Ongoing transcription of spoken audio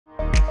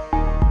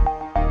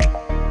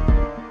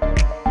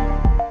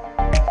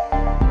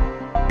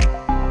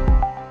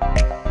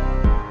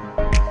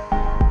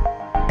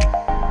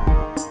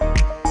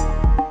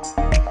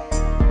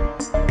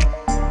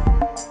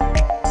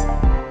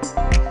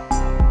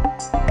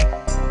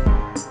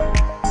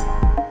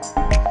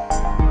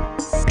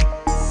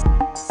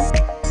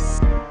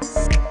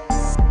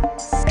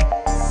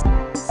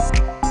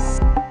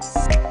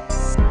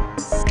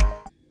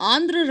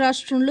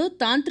రాష్ట్రంలో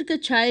తాంత్రిక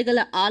ఛాయగల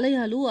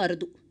ఆలయాలు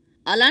అరుదు.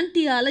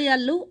 అలాంటి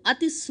ఆలయాల్లో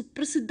అతి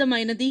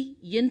సుప్రసిద్ధమైనది,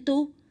 ఎంతో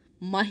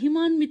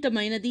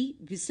మహిమాన్వితమైనది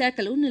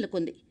విశాఖలో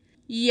నెలకొంది.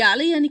 ఈ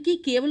ఆలయానికి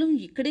కేవలం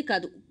ఇక్కడే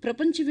కాదు,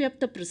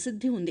 ప్రపంచవ్యాప్త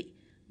ప్రసిద్ధి ఉంది.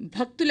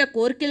 భక్తుల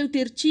కోర్కెలు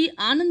తీర్చి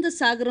ఆనంద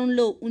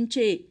సాగరంలో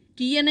ఉంచే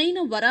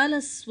తీయనైన వరాల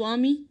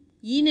స్వామి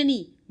ఈయనని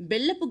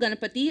బెల్లపు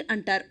గణపతి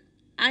అంటారు.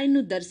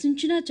 ఆయన్ను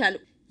దర్శించినా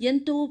చాలు,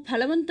 ఎంతో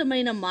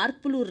ఫలవంతమైన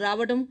మార్పులు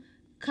రావడం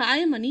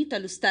ఖాయమని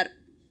తలుస్తారు.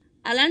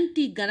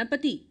 అలాంటి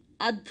గణపతి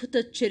అద్భుత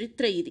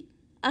చరిత్ర ఇది.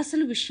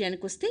 అసలు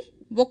విషయానికొస్తే,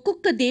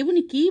 ఒక్కొక్క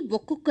దేవునికి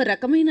ఒక్కొక్క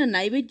రకమైన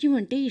నైవేద్యం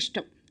అంటే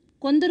ఇష్టం.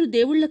 కొందరు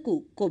దేవుళ్లకు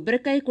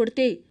కొబ్బరికాయ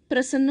కొడితే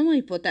ప్రసన్నం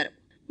అయిపోతారు.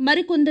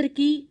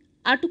 మరికొందరికి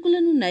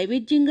అటుకులను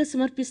నైవేద్యంగా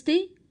సమర్పిస్తే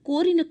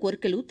కోరిన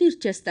కోరికలు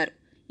తీర్చేస్తారు.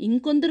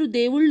 ఇంకొందరు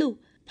దేవుళ్ళు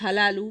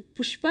ఫలాలు,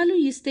 పుష్పాలు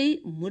ఇస్తే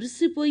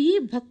మురిసిపోయి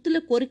భక్తుల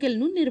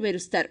కోరికలను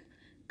నెరవేరుస్తారు.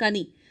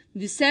 కాని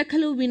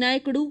విశాఖలో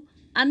వినాయకుడు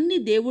అన్ని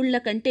దేవుళ్ల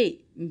కంటే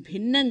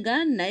భిన్నంగా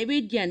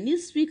నైవేద్యాన్ని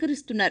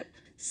స్వీకరిస్తున్నారు.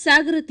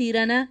 సాగర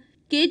తీరాన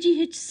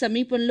కేజీహెచ్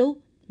సమీపంలో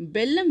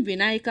బెల్లం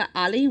వినాయక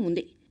ఆలయం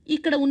ఉంది.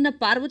 ఇక్కడ ఉన్న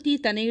పార్వతీ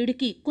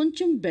తనయుడికి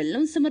కొంచెం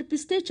బెల్లం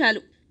సమర్పిస్తే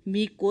చాలు,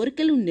 మీ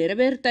కోరికలు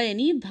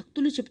నెరవేరుతాయని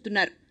భక్తులు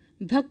చెబుతున్నారు.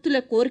 భక్తుల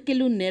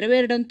కోరికలు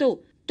నెరవేరడంతో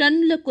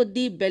టన్నుల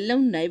కొద్దీ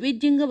బెల్లం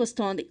నైవేద్యంగా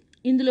వస్తోంది.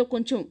 ఇందులో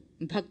కొంచెం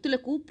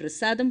భక్తులకు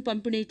ప్రసాదం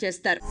పంపిణీ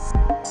చేస్తారు.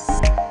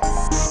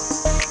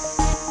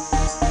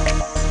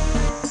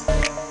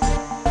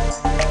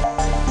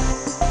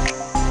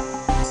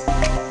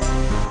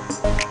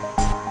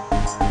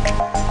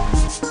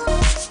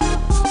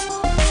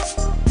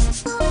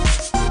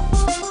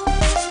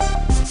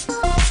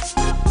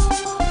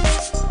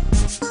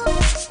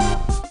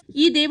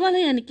 ఈ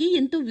దేవాలయానికి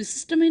ఎంతో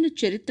విశిష్టమైన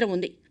చరిత్ర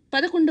ఉంది.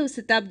 11వ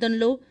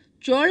శతాబ్దంలో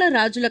చోళ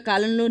రాజుల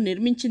కాలంలో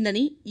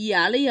నిర్మించిందని ఈ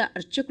ఆలయ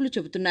అర్చకులు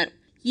చెబుతున్నారు.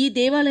 ఈ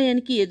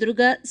దేవాలయానికి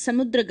ఎదురుగా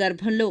సముద్ర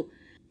గర్భంలో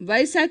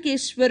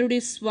వైశాఖేశ్వరుడి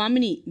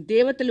స్వామిని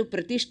దేవతలు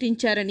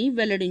ప్రతిష్ఠించారని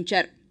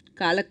వెల్లడించారు.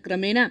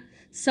 కాలక్రమేణా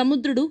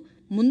సముద్రుడు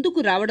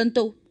ముందుకు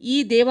రావడంతో ఈ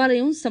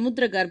దేవాలయం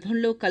సముద్ర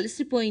గర్భంలో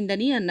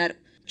కలిసిపోయిందని అన్నారు.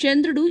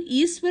 చంద్రుడు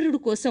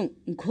ఈశ్వరుడు కోసం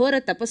ఘోర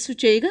తపస్సు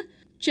చేయగా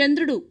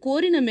చంద్రుడు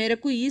కోరిన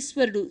మేరకు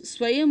ఈశ్వరుడు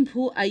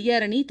స్వయంభూ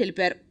అయ్యారని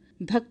తెలిపారు.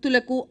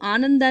 భక్తులకు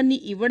ఆనందాన్ని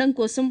ఇవ్వడం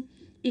కోసం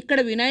ఇక్కడ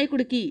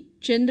వినాయకుడికి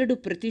చంద్రుడు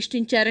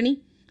ప్రతిష్ఠించారని,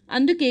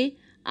 అందుకే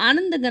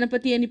ఆనంద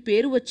గణపతి అని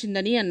పేరు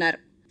వచ్చిందని అన్నారు.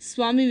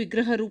 స్వామి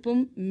విగ్రహ రూపం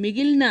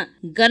మిగిలిన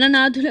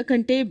గణనాథుల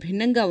కంటే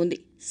భిన్నంగా ఉంది.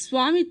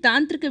 స్వామి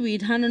తాంత్రిక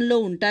విధానంలో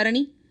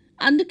ఉంటారని,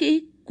 అందుకే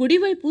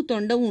కుడివైపు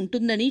తొండం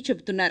ఉంటుందని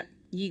చెబుతున్నారు.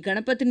 ఈ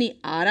గణపతిని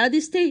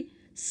ఆరాధిస్తే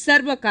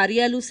సర్వ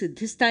కార్యాలు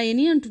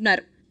సిద్ధిస్తాయని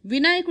అంటున్నారు.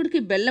 వినాయకుడికి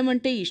బెల్లం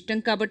అంటే ఇష్టం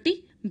కాబట్టి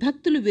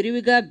భక్తులు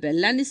విరివిగా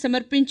బెల్లాన్ని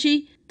సమర్పించి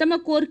తమ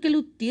కోరికలు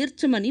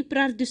తీర్చమని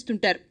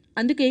ప్రార్థిస్తుంటారు.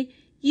 అందుకే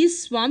ఈ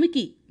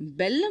స్వామికి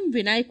బెల్లం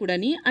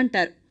వినాయకుడని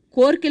అంటారు.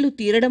 కోరికలు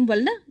తీరడం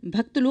వల్ల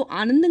భక్తులు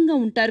ఆనందంగా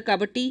ఉంటారు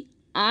కాబట్టి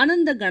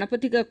ఆనంద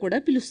గణపతిగా కూడా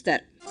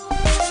పిలుస్తారు.